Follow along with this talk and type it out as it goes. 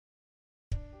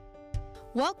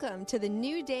Welcome to the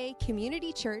New Day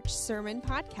Community Church Sermon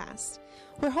Podcast.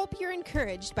 We hope you're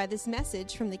encouraged by this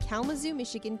message from the Kalamazoo,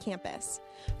 Michigan campus.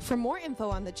 For more info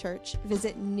on the church,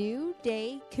 visit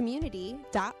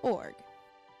newdaycommunity.org.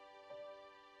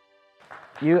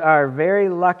 You are very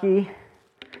lucky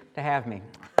to have me.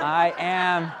 I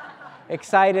am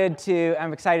excited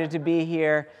to be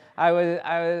here.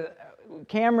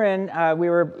 Cameron, we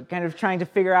were kind of trying to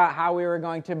figure out how we were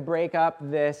going to break up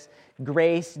this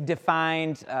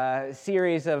grace-defined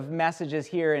series of messages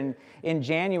here in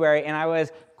January, and I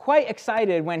was quite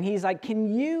excited when he's like,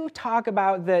 can you talk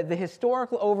about the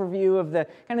historical overview of the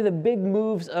kind of the big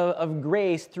moves of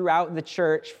grace throughout the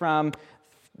church from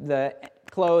the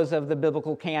close of the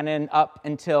biblical canon up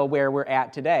until where we're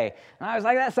at today. And I was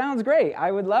like, that sounds great.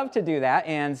 I would love to do that.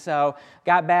 And so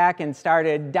got back and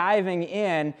started diving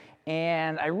in,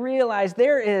 and I realized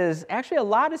there is actually a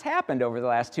lot has happened over the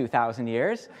last 2,000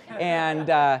 years,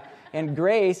 and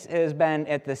grace has been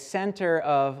at the center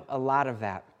of a lot of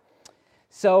that.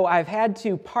 So I've had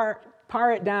to par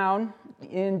it down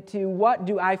into what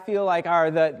do I feel like are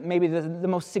maybe the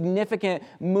most significant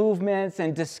movements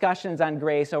and discussions on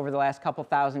grace over the last couple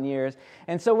thousand years.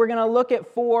 And so we're going to look at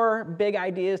 4 big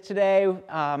ideas today,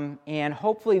 and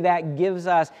hopefully that gives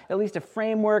us at least a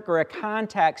framework or a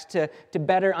context to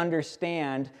better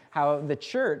understand how the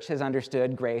church has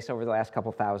understood grace over the last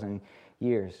couple thousand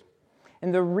years.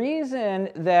 And the reason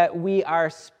that we are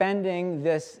spending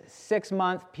this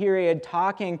 6-month period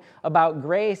talking about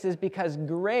grace is because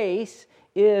grace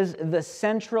is the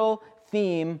central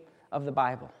theme of the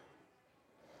Bible.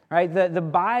 Right? The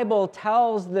Bible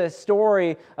tells the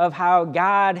story of how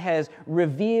God has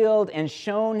revealed and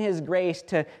shown His grace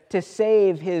to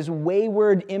save His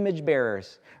wayward image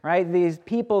bearers. Right? These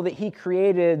people that He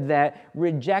created that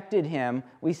rejected Him.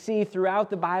 We see throughout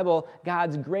the Bible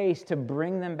God's grace to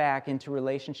bring them back into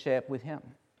relationship with Him.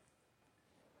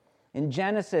 In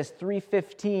Genesis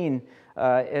 3:15,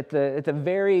 at the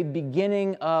very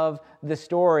beginning of the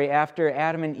story, after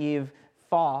Adam and Eve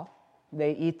fall,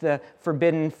 they eat the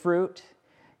forbidden fruit.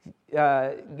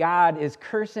 God is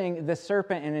cursing the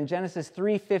serpent, and in Genesis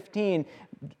 3:15,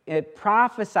 it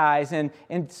prophesies and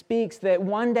speaks that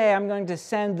one day I'm going to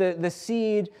send the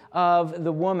seed of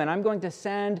the woman. I'm going to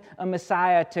send a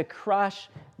Messiah to crush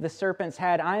the serpent's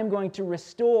head. I am going to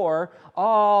restore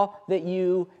all that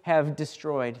you have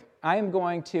destroyed. I am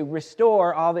going to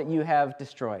restore all that you have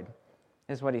destroyed,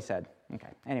 is what he said. Okay,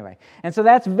 anyway. And so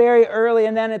that's very early,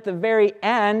 and then at the very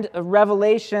end of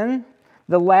Revelation,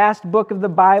 the last book of the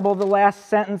Bible, the last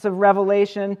sentence of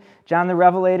Revelation, John the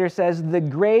Revelator says, "The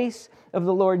grace of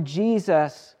the Lord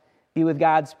Jesus be with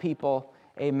God's people.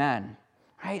 Amen."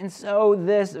 Right? And so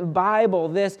this Bible,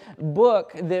 this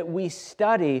book that we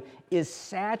study, is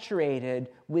saturated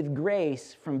with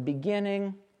grace from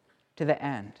beginning to the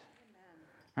end.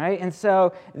 Right? And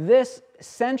so this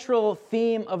central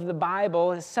theme of the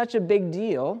Bible is such a big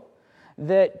deal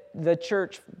that the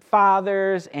church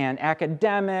fathers and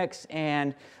academics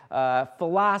and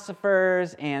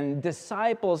philosophers and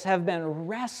disciples have been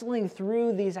wrestling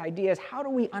through these ideas. How do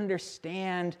we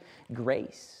understand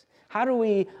grace? How do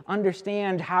we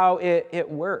understand how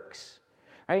it works?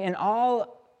 Right? And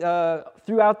all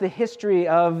throughout the history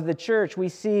of the church, we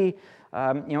see,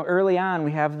 early on,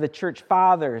 we have the church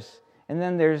fathers. And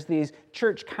then there's these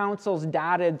church councils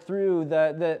dotted through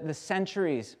the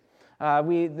centuries.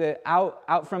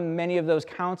 Out from many of those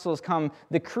councils come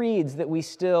the creeds that we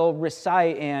still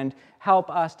recite and help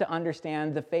us to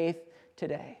understand the faith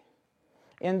today.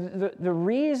 And the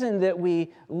reason that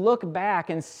we look back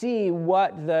and see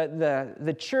what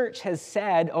the church has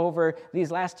said over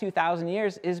these last 2,000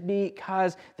 years is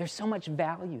because there's so much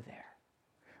value there.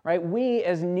 Right? We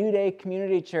as New Day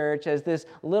Community Church, as this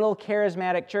little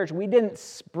charismatic church, we didn't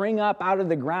spring up out of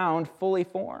the ground fully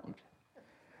formed.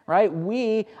 Right?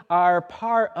 We are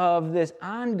part of this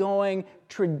ongoing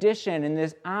tradition and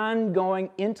this ongoing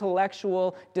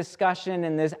intellectual discussion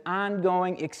and this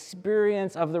ongoing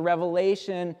experience of the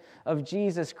revelation of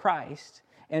Jesus Christ.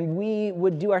 And we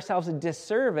would do ourselves a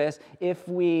disservice if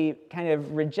we kind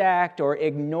of reject or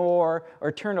ignore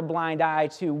or turn a blind eye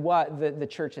to what the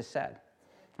church has said.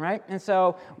 Right? And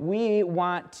so we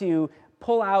want to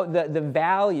pull out the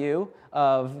value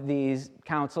of these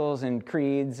councils and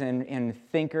creeds and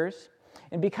thinkers,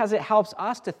 and because it helps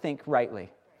us to think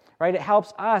rightly. Right? It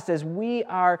helps us as we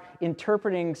are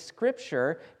interpreting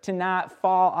Scripture to not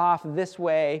fall off this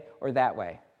way or that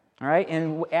way. All right?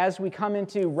 And as we come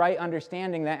into right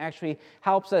understanding, that actually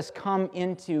helps us come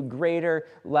into greater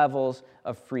levels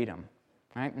of freedom.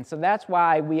 Right? And so that's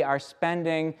why we are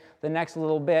spending the next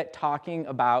little bit talking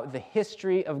about the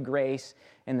history of grace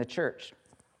in the church.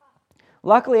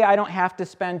 Luckily, I don't have to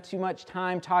spend too much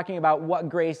time talking about what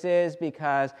grace is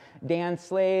because Dan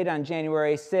Slade on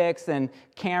January 6th and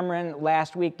Cameron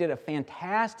last week did a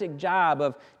fantastic job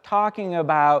of talking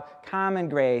about common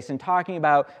grace and talking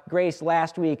about grace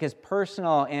last week as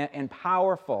personal and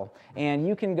powerful. And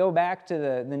you can go back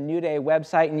to the New Day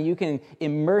website and you can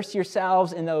immerse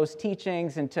yourselves in those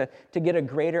teachings and to get a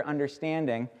greater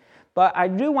understanding. But I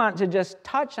do want to just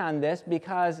touch on this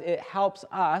because it helps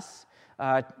us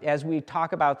as we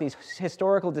talk about these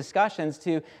historical discussions,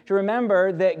 to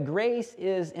remember that grace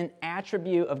is an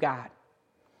attribute of God.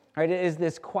 Right? It is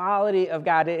this quality of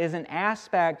God. It is an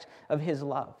aspect of His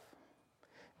love.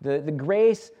 The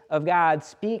grace of God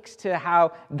speaks to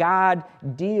how God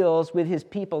deals with His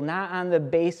people, not on the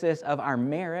basis of our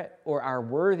merit or our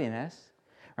worthiness,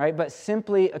 right? But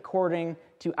simply according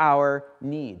to our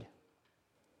need.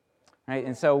 Right?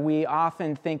 And so we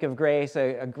often think of grace,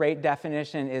 a great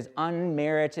definition is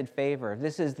unmerited favor.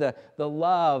 This is the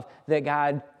love that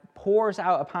God pours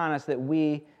out upon us that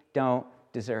we don't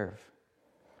deserve.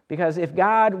 Because if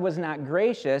God was not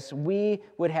gracious, we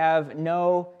would have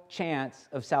no chance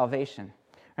of salvation.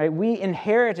 Right? We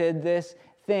inherited this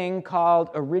thing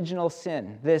called original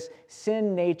sin, this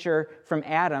sin nature from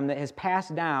Adam that has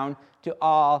passed down to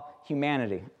all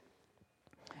humanity.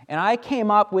 And I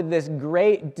came up with this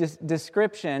great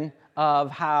description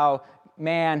of how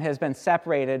man has been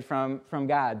separated from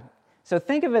God. So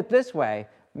think of it this way.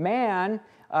 Man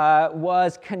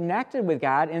was connected with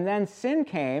God, and then sin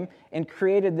came and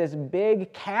created this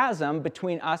big chasm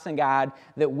between us and God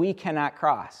that we cannot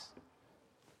cross.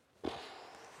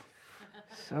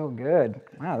 So good.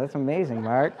 Wow, that's amazing,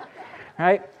 Mark.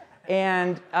 Right?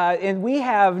 And we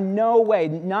have no way,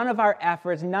 none of our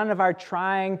efforts, none of our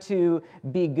trying to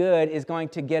be good is going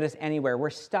to get us anywhere. We're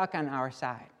stuck on our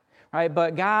side, right?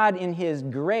 But God, in His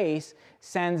grace,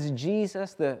 sends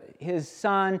Jesus, His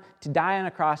Son, to die on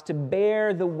a cross, to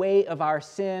bear the weight of our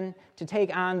sin, to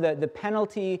take on the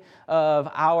penalty of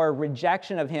our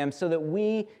rejection of Him so that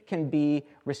we can be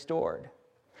restored,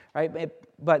 right?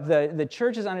 But the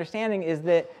church's understanding is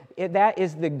that that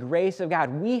is the grace of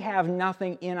God. We have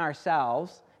nothing in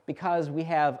ourselves because we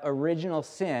have original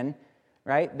sin,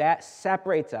 right? That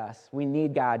separates us. We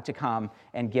need God to come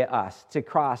and get us to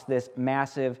cross this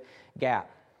massive gap.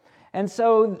 And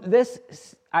so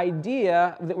this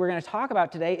idea that we're going to talk about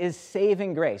today is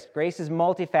saving grace. Grace is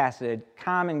multifaceted: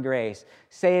 common grace,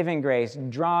 saving grace,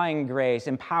 drawing grace,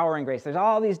 empowering grace. There's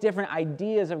all these different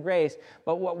ideas of grace,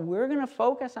 but what we're going to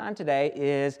focus on today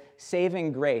is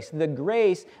saving grace, the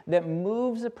grace that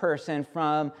moves a person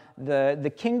from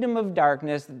the kingdom of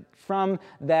darkness, from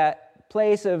that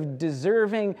place of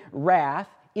deserving wrath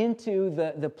into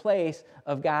the place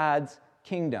of God's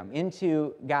kingdom,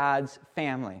 into God's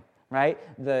family. Right?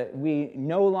 We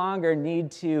no longer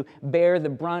need to bear the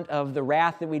brunt of the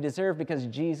wrath that we deserve because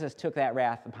Jesus took that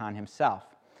wrath upon Himself.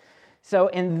 So,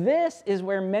 and this is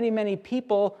where many, many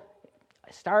people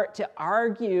start to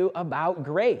argue about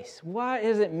grace. What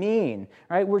does it mean?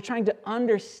 Right? We're trying to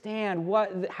understand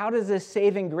how does this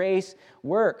saving grace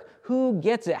work? Who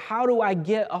gets it? How do I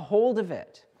get a hold of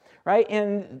it? Right?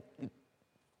 And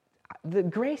the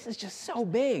grace is just so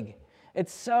big.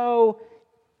 It's so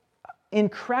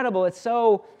incredible. It's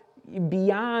so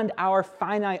beyond our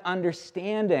finite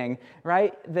understanding,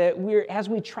 right? That as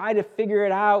we try to figure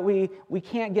it out, we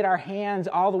can't get our hands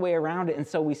all the way around it, and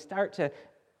so we start to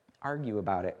argue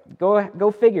about it.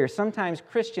 Go figure. Sometimes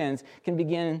Christians can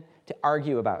begin to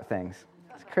argue about things.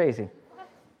 It's crazy.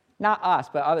 Not us,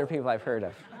 but other people I've heard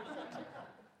of.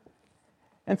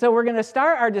 And so we're going to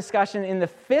start our discussion in the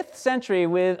 5th century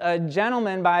with a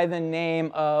gentleman by the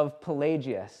name of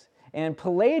Pelagius. And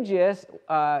Pelagius,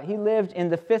 he lived in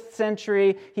the 5th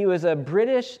century. He was a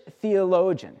British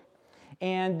theologian.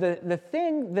 And the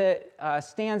thing that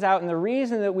stands out, and the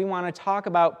reason that we want to talk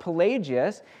about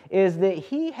Pelagius, is that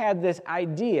he had this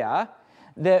idea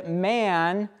that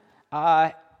man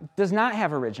does not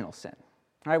have original sin.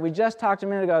 All right, we just talked a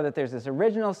minute ago that there's this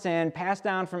original sin passed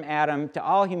down from Adam to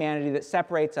all humanity that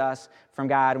separates us from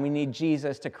God, and we need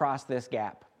Jesus to cross this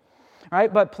gap.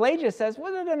 Right? But Pelagius says,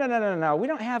 well, no. We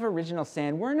don't have original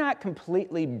sin. We're not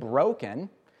completely broken.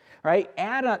 Right?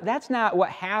 Adam, that's not what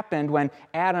happened when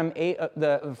Adam ate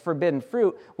the forbidden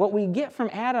fruit. What we get from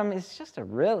Adam is just a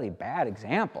really bad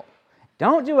example.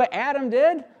 Don't do what Adam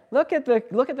did. Look at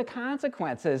the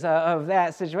consequences of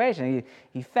that situation.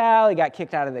 He fell. He got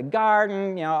kicked out of the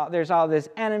garden. There's all this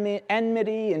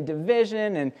enmity and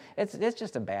division, and it's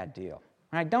just a bad deal.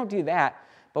 Right? Don't do that.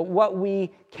 But what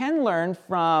we can learn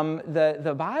from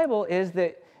the Bible is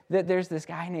that there's this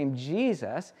guy named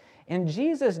Jesus, And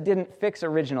Jesus didn't fix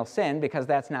original sin because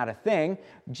that's not a thing.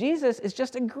 Jesus is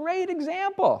just a great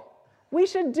example. We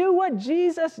should do what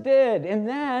Jesus did, and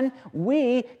then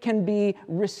we can be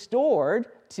restored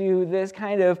to this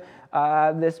kind of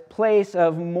this place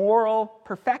of moral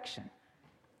perfection.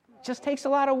 It just takes a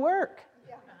lot of work.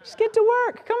 Just get to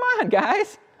work. Come on,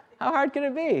 guys. How hard could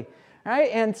it be? Right?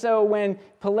 And so when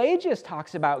Pelagius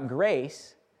talks about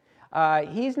grace,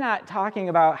 he's not talking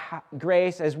about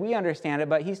grace as we understand it,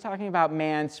 but he's talking about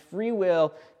man's free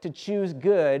will to choose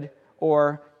good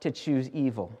or to choose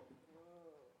evil.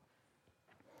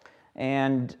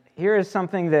 And here is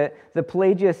something that the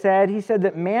Pelagius said. He said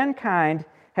that mankind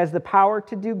has the power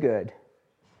to do good,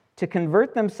 to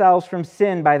convert themselves from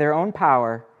sin by their own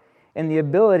power, and the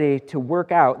ability to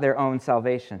work out their own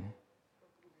salvation.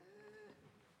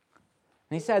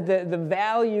 And he said that the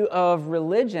value of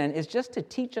religion is just to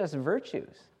teach us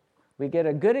virtues. We get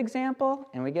a good example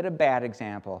and we get a bad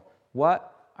example.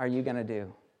 What are you going to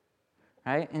do?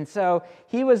 Right? And so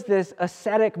he was this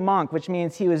ascetic monk, which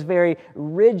means he was very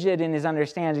rigid in his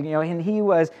understanding, and he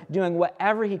was doing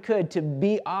whatever he could to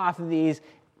beat off these,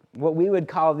 what we would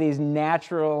call these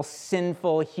natural,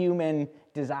 sinful human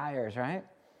desires, right?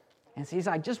 And so he's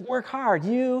like, just work hard.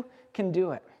 You can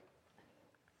do it.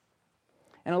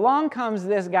 And along comes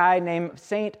this guy named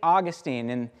St.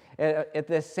 Augustine at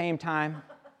this same time.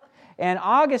 And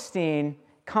Augustine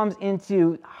comes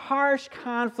into harsh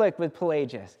conflict with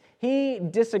Pelagius. He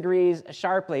disagrees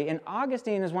sharply. And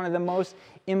Augustine is one of the most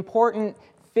important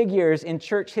figures in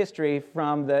church history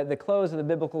from the close of the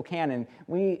biblical canon.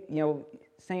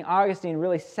 St. Augustine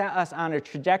really set us on a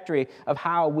trajectory of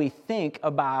how we think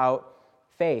about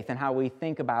faith and how we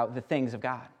think about the things of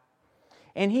God.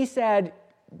 And he said,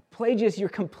 Pelagius, you're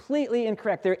completely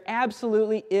incorrect. There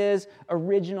absolutely is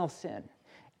original sin.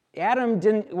 Adam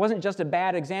wasn't just a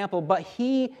bad example, but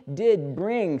he did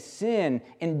bring sin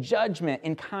and judgment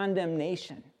and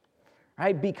condemnation.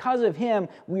 Right? Because of him,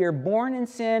 we are born in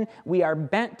sin, we are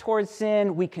bent towards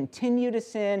sin, we continue to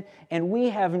sin, and we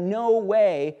have no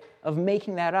way of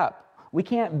making that up. We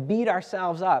can't beat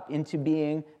ourselves up into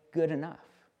being good enough.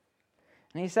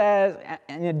 And he says,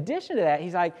 in addition to that,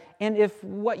 he's like, and if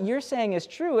what you're saying is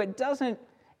true, it doesn't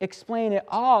explain at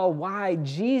all why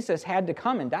Jesus had to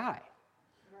come and die,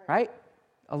 right?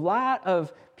 A lot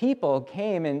of people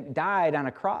came and died on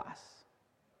a cross,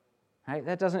 right?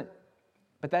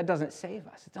 But that doesn't save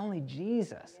us. It's only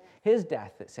Jesus, his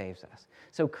death that saves us.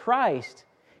 So Christ,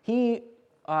 he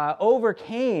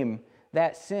overcame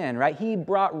that sin, right? He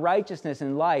brought righteousness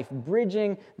and life,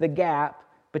 bridging the gap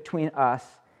between us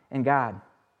and God.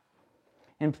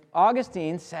 And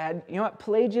Augustine said, you know what,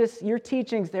 Pelagius, your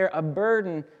teachings, they're a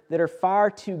burden that are far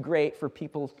too great for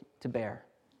people to bear.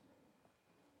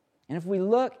 And if we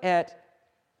look at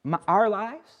our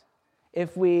lives,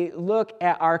 if we look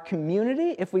at our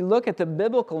community, if we look at the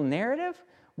biblical narrative,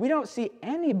 we don't see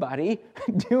anybody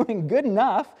doing good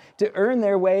enough to earn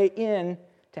their way in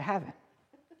to heaven.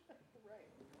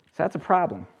 So that's a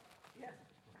problem.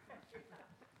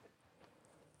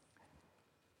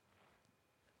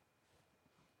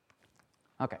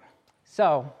 Okay,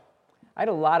 so I had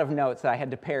a lot of notes that I had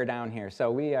to pare down here.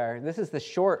 So this is the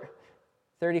short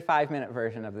 35-minute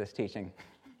version of this teaching.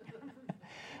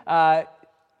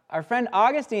 Our friend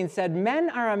Augustine said,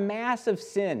 men are a mass of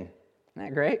sin. Isn't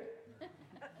that great?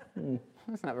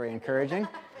 That's not very encouraging.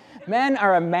 Men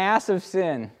are a mass of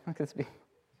sin.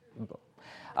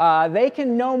 They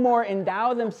can no more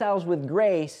endow themselves with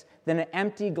grace than an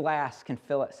empty glass can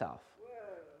fill itself.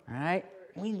 All right?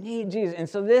 We need Jesus. And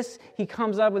so he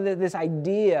comes up with this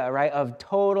idea, right, of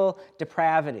total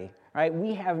depravity, right?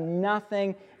 We have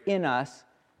nothing in us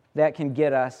that can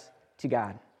get us to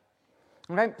God.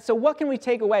 Okay? So what can we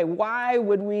take away? Why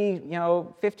would we,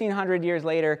 1,500 years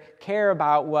later, care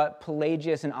about what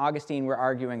Pelagius and Augustine were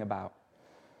arguing about?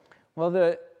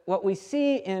 Well, what we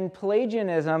see in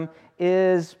Pelagianism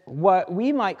is what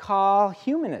we might call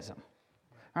humanism.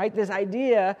 Right? This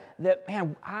idea that,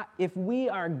 if we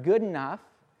are good enough,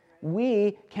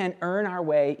 we can earn our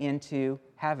way into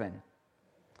heaven.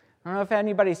 I don't know if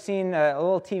anybody's seen a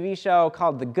little TV show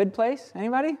called The Good Place.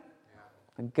 Anybody? Yeah.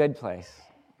 The Good Place.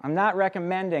 I'm not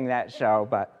recommending that show,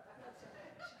 but...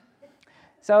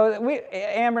 So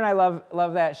Amber and I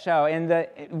love that show. And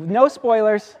no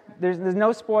spoilers. There's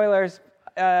no spoilers.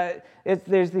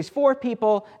 There's these 4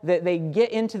 people that they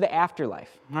get into the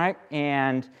afterlife, right?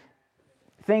 And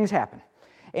things happen.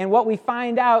 And what we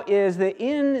find out is that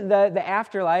in the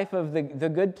afterlife of the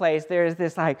good place, there's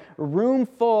this room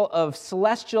full of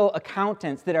celestial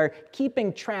accountants that are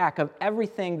keeping track of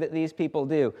everything that these people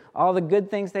do. All the good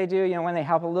things they do, when they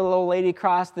help a little old lady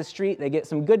cross the street, they get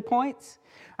some good points.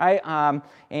 right?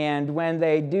 And when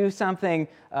they do something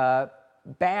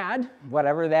bad,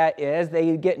 whatever that is,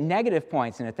 they get negative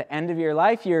points. And at the end of your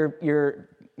life,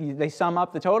 they sum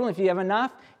up the total. If you have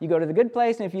enough, you go to the good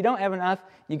place. And if you don't have enough,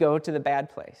 you go to the bad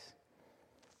place.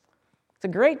 It's a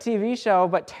great TV show,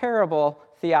 but terrible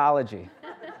theology.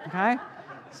 Okay?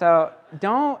 So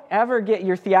don't ever get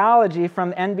your theology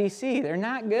from NBC. They're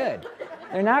not good.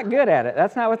 They're not good at it.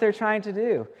 That's not what they're trying to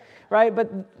do. Right?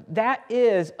 But that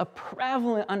is a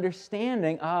prevalent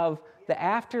understanding of the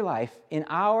afterlife in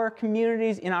our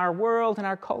communities, in our world, in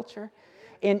our culture.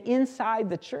 And inside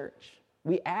the church,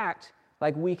 we act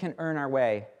like we can earn our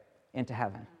way into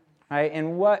heaven. Right?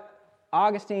 And what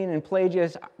Augustine and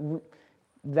Pelagius,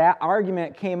 that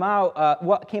argument came out,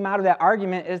 what came out of that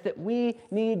argument is that we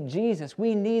need Jesus.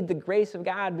 We need the grace of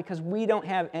God because we don't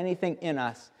have anything in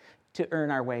us to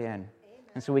earn our way in. Amen.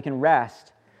 And so we can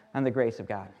rest on the grace of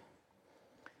God.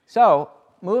 So,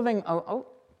 moving,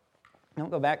 don't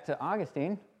go back to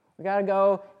Augustine. We got to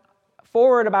go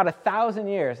forward about 1,000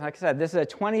 years. Like I said, this is a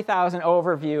 20,000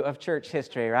 overview of church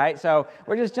history, right? So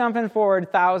we're just jumping forward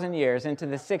 1,000 years into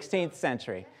the 16th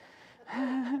century.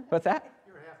 What's that?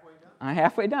 You're halfway done. I'm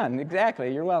halfway done,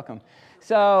 exactly. You're welcome.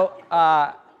 So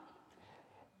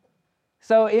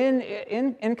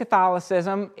in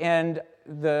Catholicism, and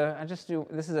this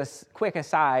is a quick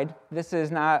aside.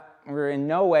 We're in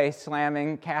no way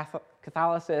slamming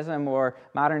Catholicism or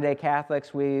modern-day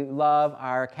Catholics. We love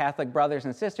our Catholic brothers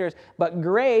and sisters, but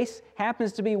grace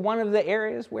happens to be one of the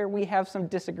areas where we have some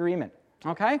disagreement,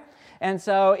 okay? And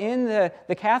so in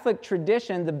the Catholic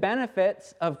tradition, the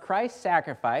benefits of Christ's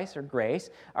sacrifice, or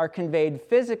grace, are conveyed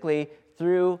physically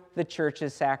through the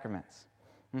church's sacraments,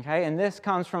 okay? And this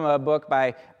comes from a book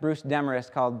by Bruce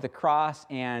Demarest called The Cross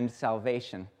and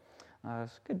Salvation.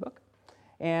 It's a good book.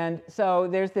 And so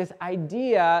there's this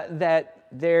idea that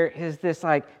there is this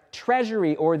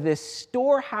treasury or this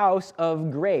storehouse of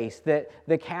grace that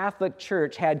the Catholic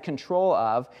Church had control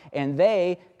of, and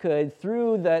they could,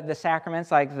 through the sacraments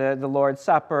like the Lord's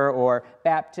Supper or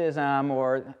baptism,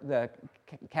 or the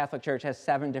Catholic Church has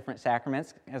 7 different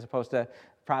sacraments as opposed to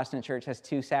Protestant Church has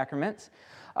 2 sacraments.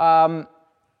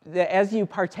 As you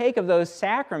partake of those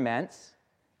sacraments,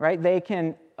 right, they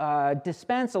can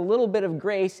dispense a little bit of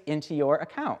grace into your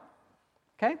account.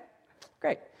 Okay?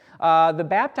 Great. The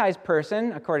baptized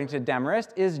person, according to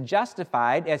Demarest, is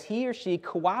justified as he or she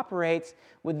cooperates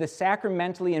with the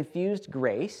sacramentally infused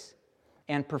grace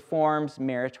and performs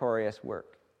meritorious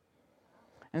work.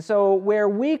 And so where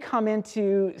we come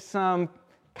into some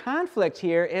conflict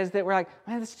here is that we're like,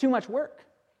 man, that's too much work,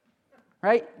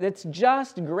 right? It's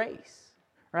just grace,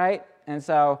 right? And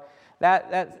so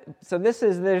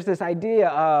there's this idea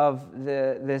of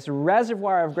this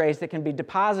reservoir of grace that can be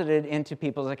deposited into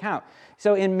people's account.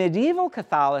 So in medieval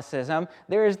Catholicism,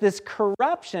 there is this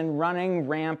corruption running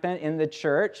rampant in the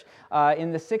church.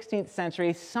 In the 16th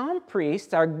century, some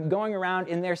priests are going around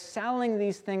and they're selling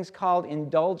these things called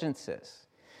indulgences.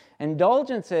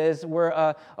 Indulgences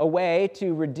were a way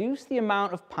to reduce the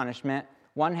amount of punishment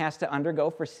one has to undergo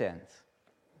for sins.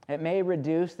 It may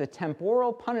reduce the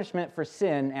temporal punishment for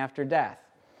sin after death.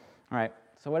 All right,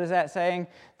 so what is that saying?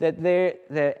 That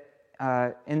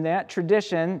in that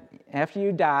tradition, after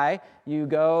you die, you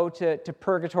go to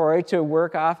purgatory to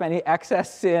work off any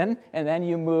excess sin, and then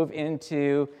you move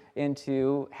into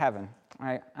heaven. All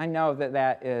right, I know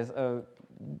that is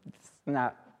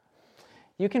not...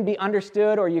 You can be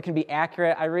understood or you can be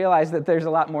accurate. I realize that there's a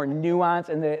lot more nuance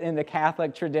in the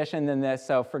Catholic tradition than this,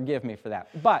 so forgive me for that.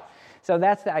 So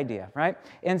that's the idea, right?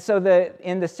 And so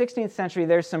in the 16th century,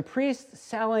 there's some priests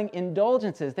selling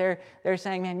indulgences. They're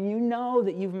saying, man, you know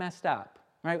that you've messed up,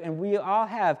 right? And we all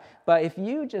have. But if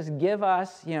you just give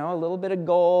us, a little bit of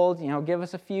gold, give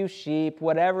us a few sheep,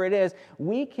 whatever it is,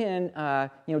 we can,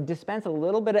 dispense a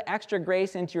little bit of extra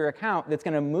grace into your account that's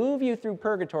going to move you through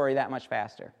purgatory that much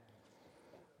faster.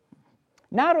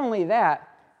 Not only that,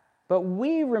 but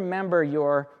we remember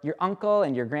your uncle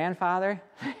and your grandfather.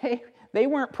 They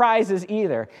weren't prizes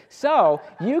either. So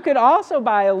you could also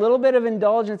buy a little bit of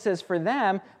indulgences for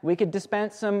them. We could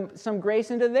dispense some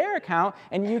grace into their account,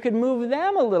 and you could move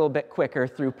them a little bit quicker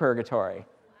through purgatory.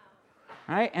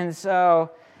 Right? And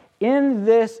so in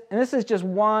this, and this is just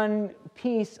one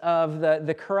piece of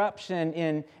the corruption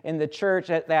in the church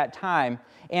at that time.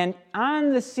 And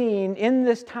on the scene in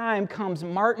this time comes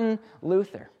Martin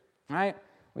Luther. Right?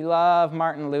 We love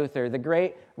Martin Luther, the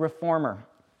great reformer.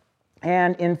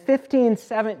 And in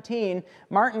 1517,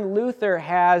 Martin Luther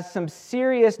has some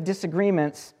serious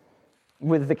disagreements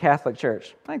with the Catholic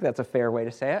Church. I think that's a fair way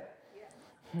to say it.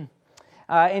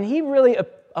 Yeah. And he really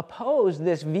opposed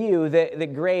this view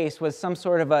that grace was some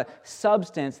sort of a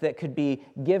substance that could be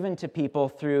given to people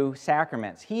through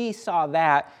sacraments. He saw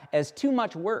that as too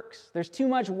much works. There's too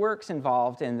much works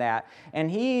involved in that. And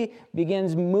he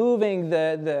begins moving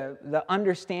the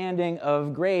understanding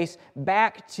of grace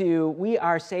back to we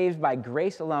are saved by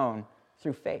grace alone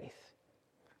through faith.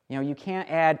 You can't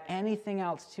add anything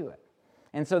else to it.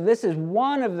 And so this is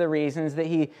one of the reasons that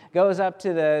he goes up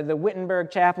to the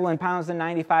Wittenberg Chapel and pounds the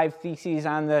 95 Theses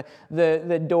on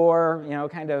the door,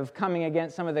 kind of coming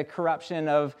against some of the corruption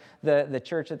of the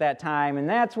church at that time. And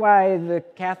that's why the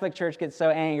Catholic Church gets so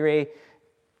angry,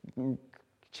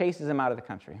 chases him out of the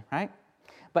country, right?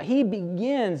 But he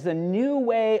begins the new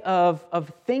way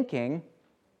of thinking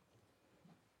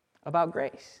about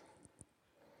grace.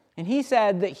 And he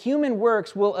said that human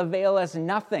works will avail us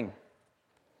nothing.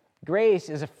 Grace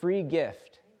is a free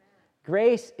gift.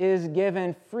 Grace is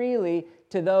given freely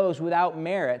to those without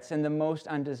merits and the most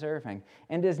undeserving,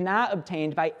 and is not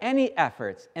obtained by any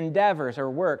efforts, endeavors, or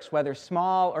works, whether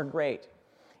small or great.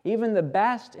 Even the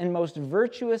best and most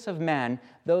virtuous of men,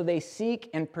 though they seek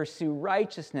and pursue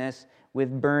righteousness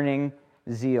with burning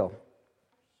zeal.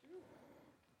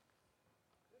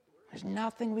 There's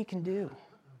nothing we can do.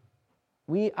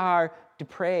 We are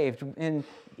depraved, and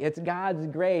it's God's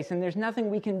grace, and there's nothing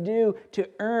we can do to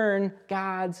earn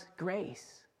God's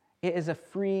grace. It is a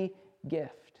free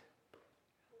gift,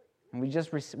 and we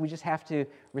just have to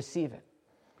receive it.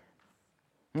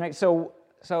 All right, so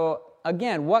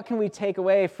again, what can we take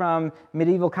away from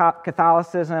medieval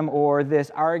Catholicism or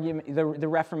this argument, the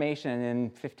Reformation in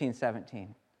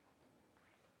 1517?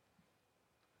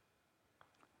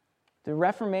 The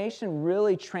Reformation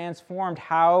really transformed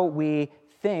how we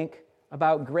think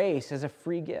about grace as a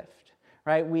free gift,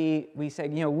 right? We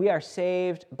said, we are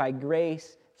saved by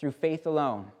grace through faith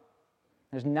alone.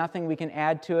 There's nothing we can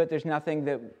add to it. There's nothing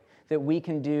that we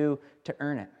can do to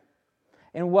earn it.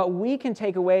 And what we can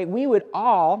take away, we would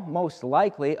all most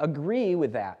likely agree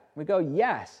with that. We go,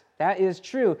 yes, that is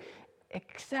true,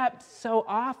 except so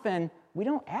often we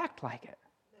don't act like it.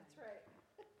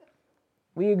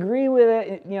 We agree with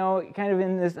it, kind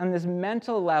of on this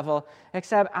mental level,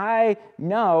 except I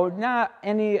know, not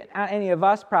any of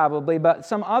us probably, but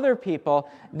some other people,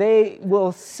 they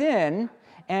will sin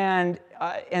and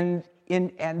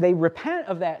they repent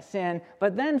of that sin,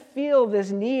 but then feel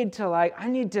this need to I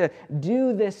need to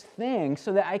do this thing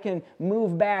so that I can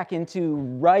move back into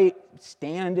right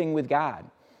standing with God,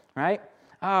 right?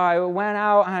 Oh, I went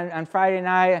out on Friday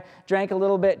night, drank a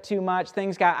little bit too much,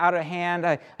 things got out of hand,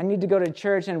 I need to go to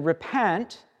church and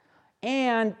repent,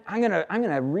 and I'm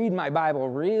gonna read my Bible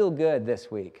real good this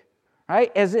week,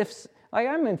 right? As if,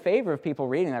 I'm in favor of people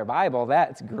reading their Bible,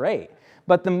 that's great.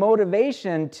 But the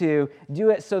motivation to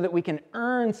do it so that we can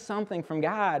earn something from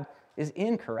God is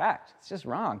incorrect. It's just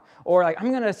wrong. Or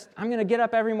I'm gonna get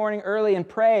up every morning early and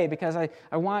pray because I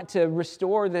want to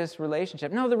restore this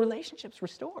relationship. No, the relationship's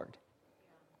restored.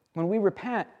 When we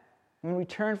repent, when we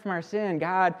turn from our sin,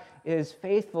 God is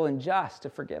faithful and just to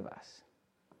forgive us.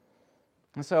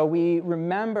 And so we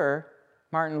remember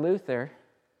Martin Luther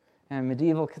and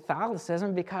medieval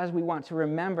Catholicism because we want to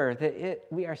remember that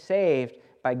we are saved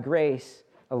by grace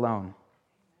alone.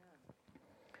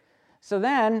 So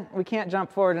then, we can't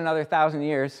jump forward another 1,000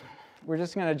 years. We're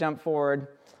just going to jump forward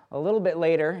a little bit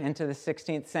later into the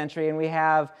 16th century, and we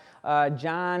have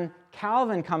John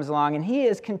Calvin comes along, and he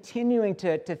is continuing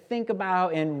to think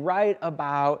about and write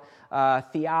about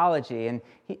theology. And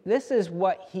this is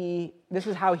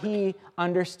how he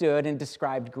understood and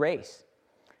described grace.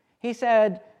 He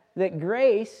said that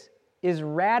grace is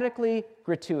radically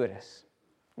gratuitous.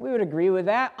 We would agree with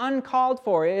that. Uncalled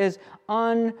for. It is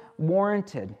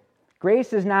unwarranted.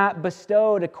 Grace is not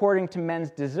bestowed according to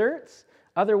men's deserts.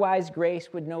 Otherwise,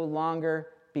 grace would no longer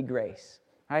be grace.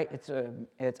 Right?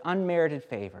 It's unmerited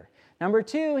favor. Number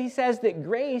two, he says that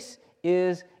grace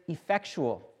is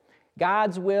effectual.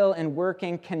 God's will and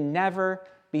working can never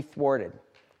be thwarted.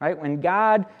 Right? When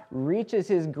God reaches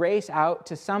his grace out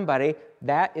to somebody,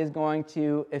 that is going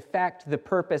to effect the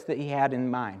purpose that he had in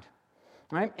mind.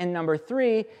 Right? And number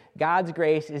three, God's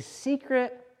grace is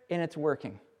secret in its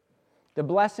working. The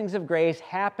blessings of grace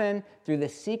happen through the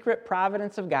secret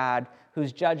providence of God,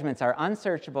 whose judgments are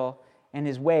unsearchable and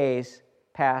his ways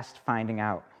past finding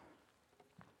out.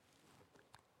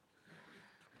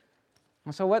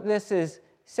 And so what this is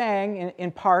saying,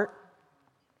 in part,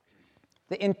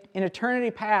 that in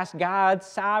eternity past, God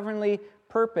sovereignly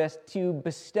purposed to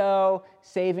bestow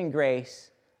saving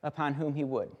grace upon whom he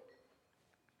would.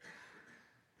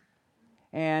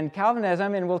 And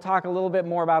Calvinism, and we'll talk a little bit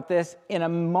more about this in a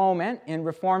moment, in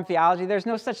Reformed theology, there's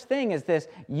no such thing as this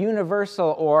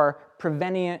universal or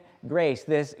prevenient grace,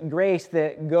 this grace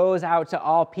that goes out to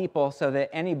all people so that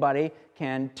anybody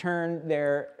can turn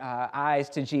their eyes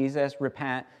to Jesus,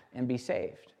 repent, and be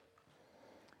saved.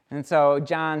 And so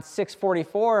John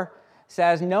 6:44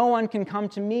 says, "No one can come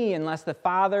to me unless the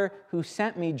Father who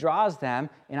sent me draws them,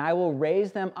 and I will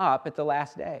raise them up at the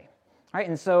last day." All right,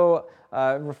 and so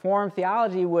Reformed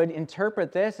theology would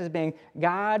interpret this as being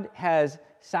God has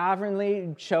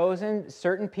sovereignly chosen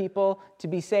certain people to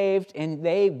be saved, and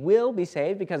they will be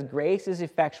saved because grace is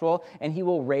effectual, and he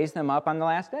will raise them up on the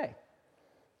last day.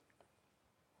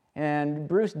 And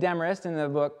Bruce Demarest, in the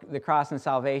book The Cross and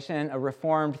Salvation, a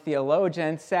Reformed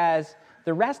theologian, says,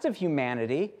 "The rest of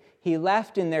humanity he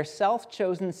left in their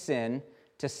self-chosen sin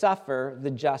to suffer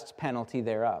the just penalty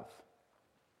thereof."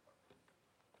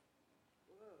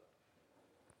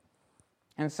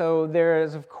 And so there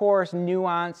is, of course,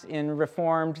 nuance in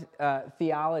Reformed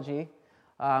theology,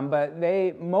 but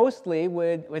they mostly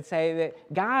would say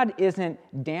that God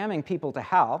isn't damning people to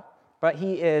hell, but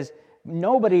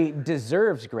nobody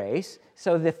deserves grace,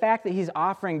 so the fact that he's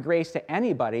offering grace to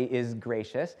anybody is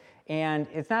gracious, and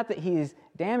it's not that he's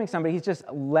damning somebody, he's just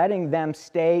letting them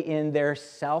stay in their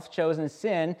self-chosen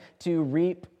sin to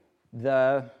reap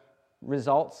the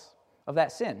results of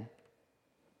that sin.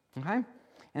 Okay?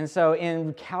 And so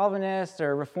in Calvinist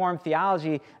or Reformed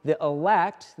theology, the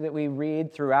elect that we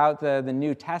read throughout the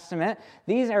New Testament,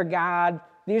 these are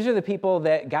the people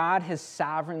that God has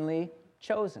sovereignly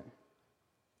chosen.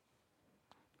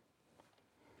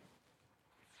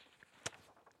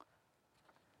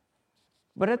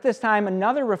 But at this time,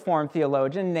 another Reformed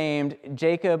theologian named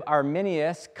Jacob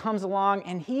Arminius comes along,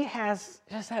 and he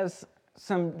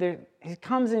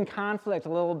comes in conflict a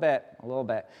little bit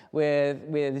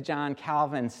with John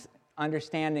Calvin's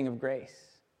understanding of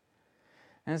grace.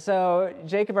 And so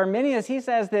Jacob Arminius, he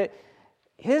says that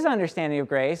his understanding of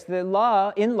grace,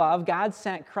 that in love, God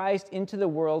sent Christ into the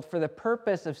world for the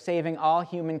purpose of saving all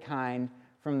humankind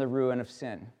from the ruin of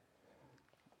sin.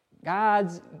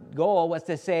 God's goal was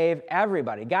to save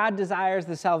everybody. God desires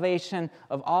the salvation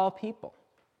of all people.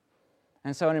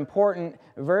 And so an important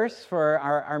verse for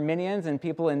our Arminians and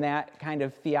people in that kind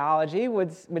of theology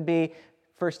would be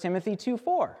 1 Timothy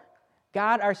 2:4.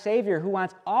 God, our Savior, who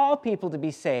wants all people to be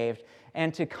saved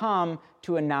and to come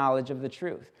to a knowledge of the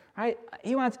truth. Right?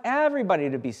 He wants everybody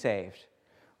to be saved.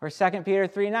 Or 2 Peter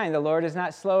 3:9, "The Lord is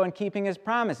not slow in keeping his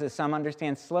promises. Some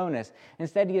understand slowness.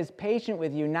 Instead, he is patient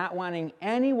with you, not wanting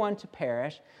anyone to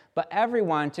perish, but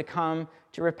everyone to come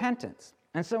to repentance."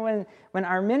 And so when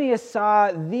Arminius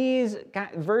saw these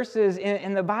verses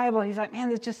in the Bible, he's like, man,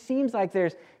 this just seems like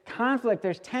there's conflict,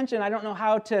 there's tension. I don't know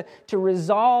how to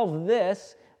resolve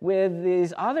this with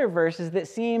these other verses that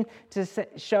seem to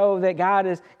show that God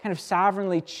is kind of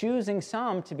sovereignly choosing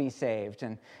some to be saved.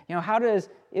 And,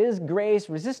 is grace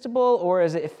resistible or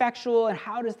is it effectual? And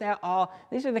how does that all,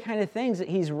 these are the kind of things that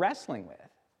he's wrestling with.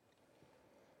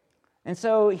 And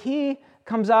so he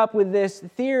comes up with this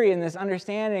theory and this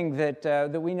understanding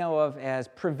that we know of as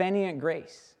prevenient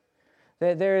grace.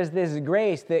 That there is this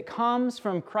grace that comes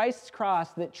from Christ's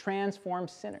cross that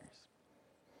transforms sinners.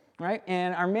 Right?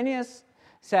 And Arminius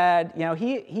said,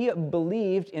 he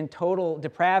believed in total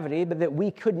depravity, but that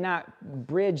we could not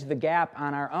bridge the gap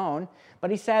on our own. But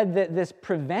he said that this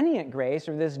prevenient grace,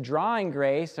 or this drawing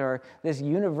grace, or this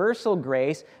universal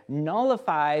grace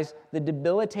nullifies the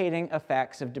debilitating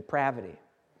effects of depravity.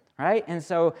 Right? And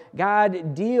so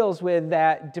God deals with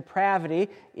that depravity.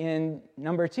 In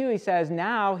number 2, he says,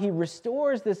 now he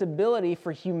restores this ability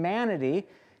for humanity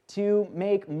to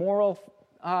make moral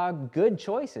good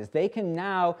choices. They can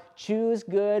now choose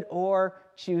good or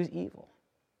choose evil.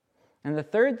 And the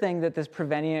third thing that this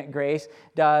prevenient grace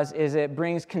does is it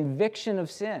brings conviction of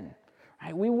sin.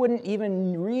 Right? We wouldn't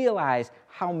even realize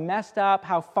how messed up,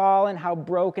 how fallen, how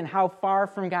broken, how far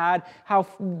from God,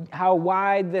 how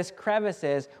wide this crevice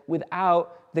is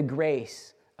without the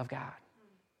grace of God.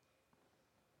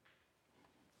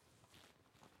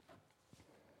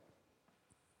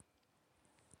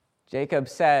 Jacob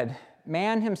said,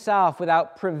 "Man himself,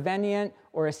 without prevenient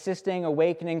or assisting,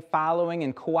 awakening, following,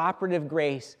 and cooperative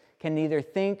grace, can neither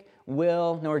think,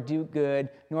 will, nor do good,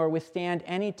 nor withstand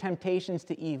any temptations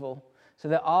to evil, so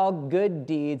that all good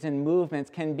deeds and movements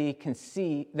can be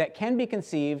conceived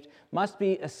must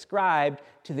be ascribed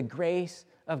to the grace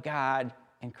of God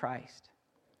in Christ."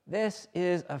 This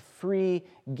is a free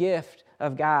gift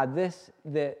of God,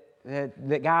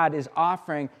 that God is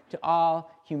offering to all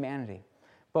humanity.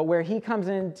 But where he comes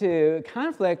into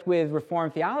conflict with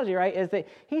Reformed theology, right, is that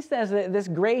he says that this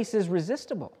grace is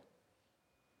resistible.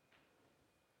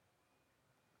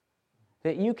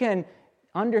 That you can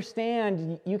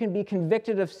understand, you can be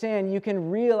convicted of sin, you can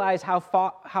realize how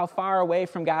far away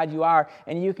from God you are,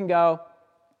 and you can go,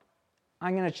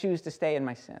 I'm going to choose to stay in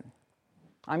my sin.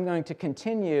 I'm going to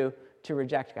continue to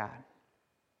reject God.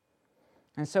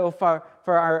 And so for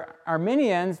our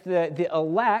Arminians, the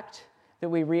elect that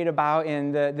we read about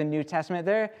in the New Testament,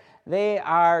 they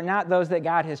are not those that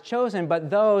God has chosen, but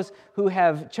those who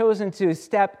have chosen to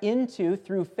step into,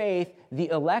 through faith, the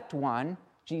elect one,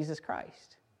 Jesus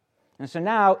Christ. And so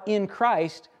now, in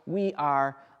Christ, we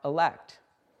are elect.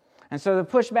 And so the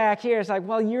pushback here is like,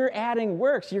 well, you're adding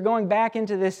works. You're going back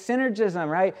into this synergism,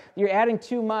 right? You're adding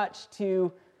too much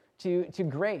to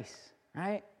grace,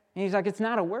 right? And he's like, it's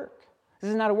not a work. This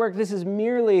is not a work. This is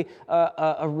merely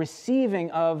a receiving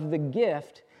of the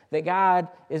gift that God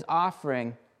is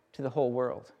offering to the whole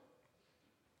world.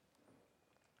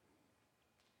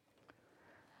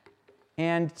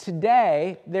 And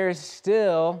today, there's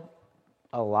still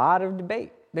a lot of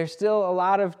debate. There's still a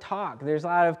lot of talk. There's a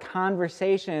lot of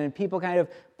conversation and people kind of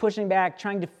pushing back,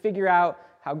 trying to figure out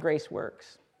how grace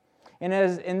works. And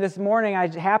this morning, I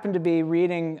happened to be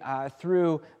reading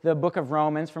through the book of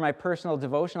Romans for my personal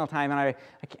devotional time, and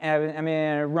I'm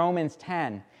in Romans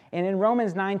 10. And in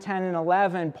Romans 9, 10, and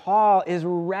 11, Paul is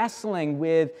wrestling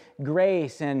with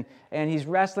grace, and he's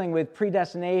wrestling with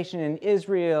predestination in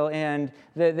Israel and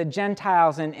the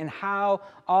Gentiles and how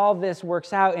all this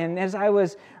works out. And as I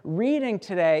was reading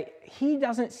today, he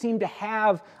doesn't seem to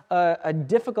have a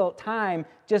difficult time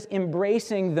just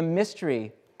embracing the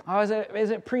mystery. Oh, is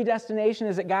it predestination?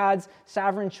 Is it God's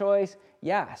sovereign choice?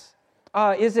 Yes.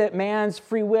 Is it man's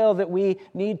free will that we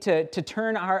need to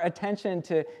turn our attention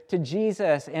to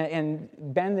Jesus and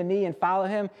bend the knee and follow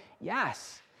him?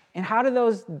 Yes. And how do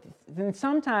those, and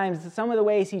sometimes some of the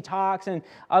ways he talks and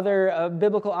other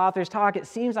biblical authors talk, it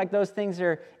seems like those things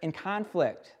are in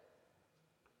conflict.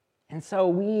 And so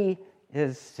we,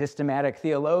 as systematic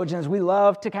theologians, we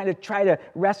love to kind of try to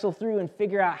wrestle through and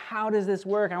figure out, how does this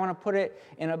work? I want to put it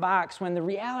in a box, when the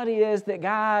reality is that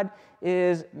God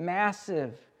is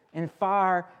massive and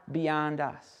far beyond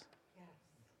us. Yes.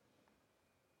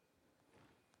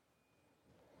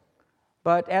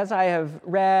 But as I have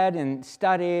read and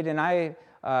studied, and I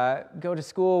go to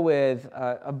school with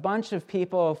a bunch of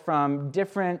people from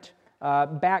different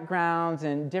backgrounds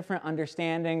and different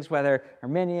understandings, whether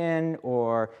Arminian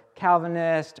or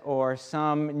Calvinist or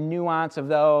some nuance of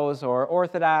those, or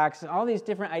Orthodox, all these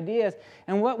different ideas.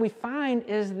 And what we find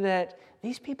is that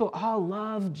these people all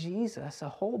love Jesus a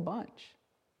whole bunch.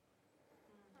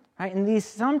 Right? And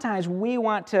sometimes we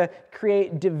want to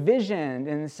create division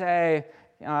and say,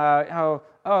 oh,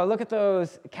 look at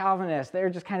those Calvinists.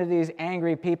 They're just kind of these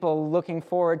angry people looking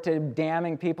forward to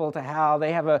damning people to hell.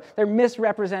 They're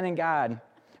misrepresenting God,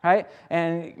 right?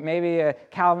 And maybe a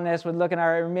Calvinist would look at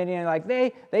our Arminian like,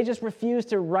 they just refuse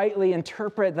to rightly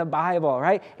interpret the Bible,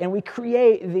 right? And we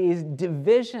create these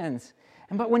divisions.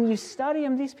 But when you study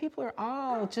them, these people are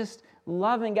all just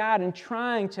loving God and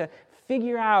trying to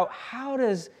figure out, how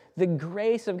does the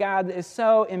grace of God that is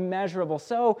so immeasurable,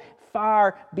 so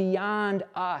far beyond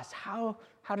us, how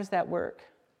does that work?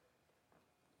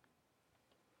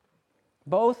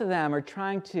 Both of them are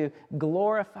trying to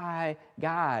glorify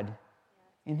God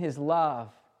in his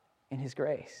love and his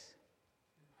grace.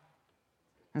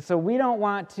 And so we don't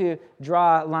want to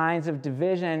draw lines of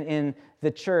division in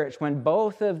the church when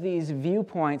both of these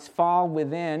viewpoints fall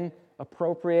within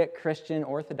appropriate Christian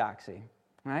orthodoxy.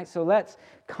 Right? So let's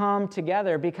come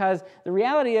together, because the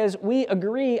reality is we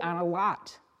agree on a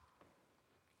lot.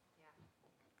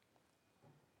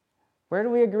 Where do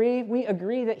we agree? We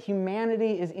agree that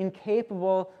humanity is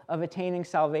incapable of attaining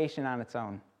salvation on its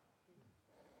own.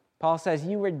 Paul says,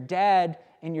 you were dead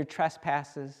in your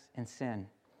trespasses and sin.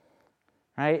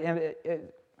 Right?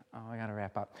 I got to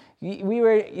wrap up.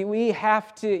 We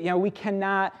have to, we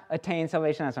cannot attain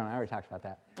salvation on its own. I already talked about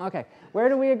that. Okay, where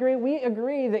do we agree? We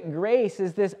agree that grace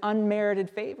is this unmerited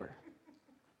favor.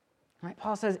 Right?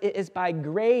 Paul says it is by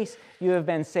grace you have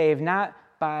been saved, not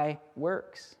by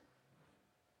works.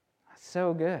 That's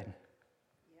so good.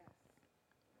 Yes.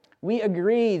 We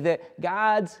agree that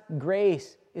God's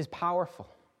grace is powerful.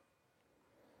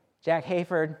 Jack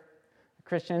Hayford, a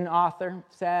Christian author,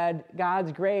 said,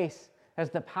 God's grace has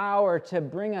the power to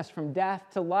bring us from death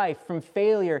to life, from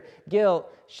failure, guilt,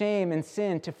 shame, and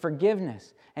sin to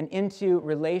forgiveness and into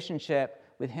relationship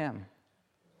with him.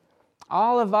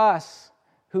 All of us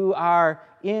who are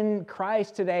in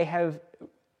Christ today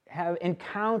have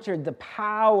encountered the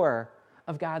power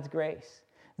of God's grace.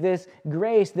 This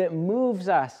grace that moves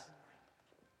us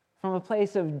from a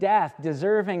place of death,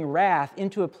 deserving wrath,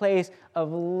 into a place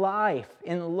of life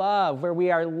in love, where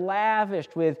we are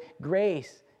lavished with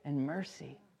grace and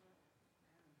mercy.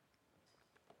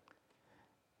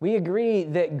 We agree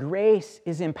that grace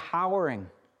is empowering.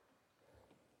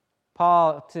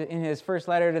 Paul, in his first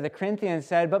letter to the Corinthians,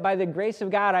 said, "But by the grace of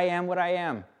God, I am what I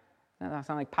am." Doesn't that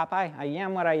sound like Popeye? I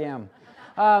am what I am.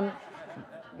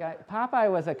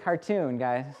 Popeye was a cartoon,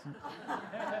 guys.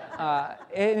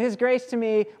 And his grace to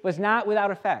me was not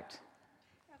without effect.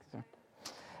 So,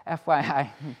 FYI,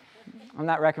 I'm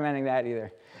not recommending that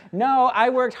either. "No, I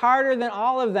worked harder than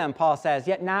all of them," Paul says,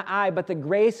 "yet not I, but the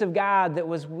grace of God that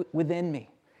was within me."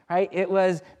 Right? It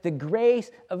was the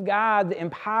grace of God that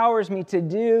empowers me to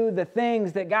do the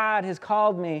things that God has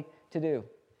called me to do.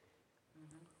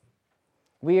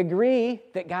 We agree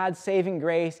that God's saving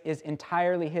grace is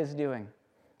entirely His doing.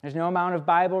 There's no amount of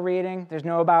Bible reading, there's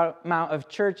no amount of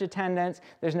church attendance,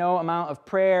 there's no amount of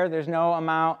prayer, there's no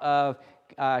amount of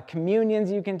communions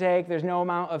you can take, there's no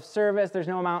amount of service, there's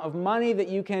no amount of money that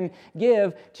you can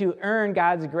give to earn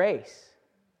God's grace.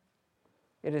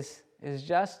 It is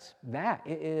just that.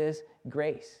 It is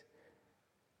grace.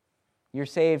 You're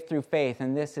saved through faith,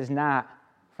 and this is not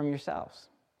from yourselves.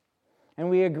 And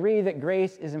we agree that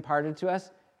grace is imparted to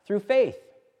us through faith.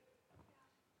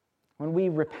 When we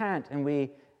repent and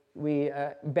we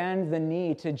bend the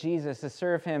knee to Jesus to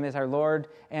serve Him as our Lord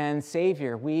and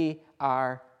Savior, we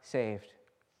are saved.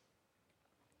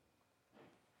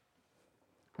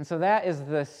 And so that is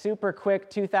the super quick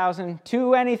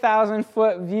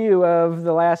 20,000-foot view of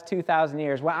the last 2,000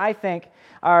 years, what I think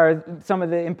are some of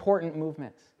the important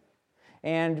movements.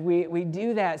 And we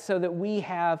do that so that we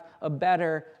have a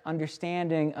better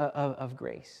understanding of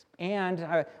grace. And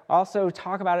I also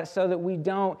talk about it so that we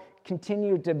don't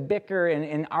continue to bicker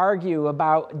and argue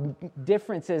about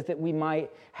differences that we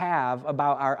might have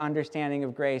about our understanding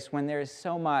of grace when there is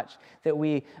so much that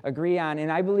we agree on.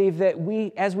 And I believe that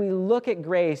as we look at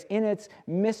grace in its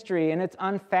mystery and its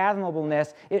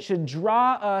unfathomableness, it should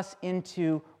draw us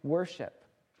into worship,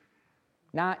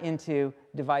 not into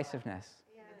divisiveness.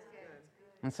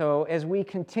 And so as we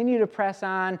continue to press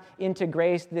on into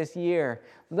grace this year,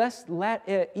 let's let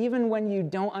it, even when you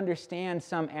don't understand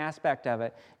some aspect of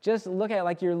it, just look at it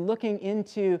like you're looking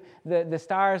into the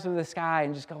stars of the sky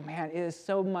and just go, man, it is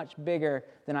so much bigger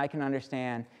than I can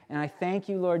understand. And I thank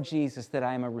you, Lord Jesus, that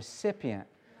I am a recipient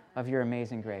of your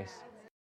amazing grace.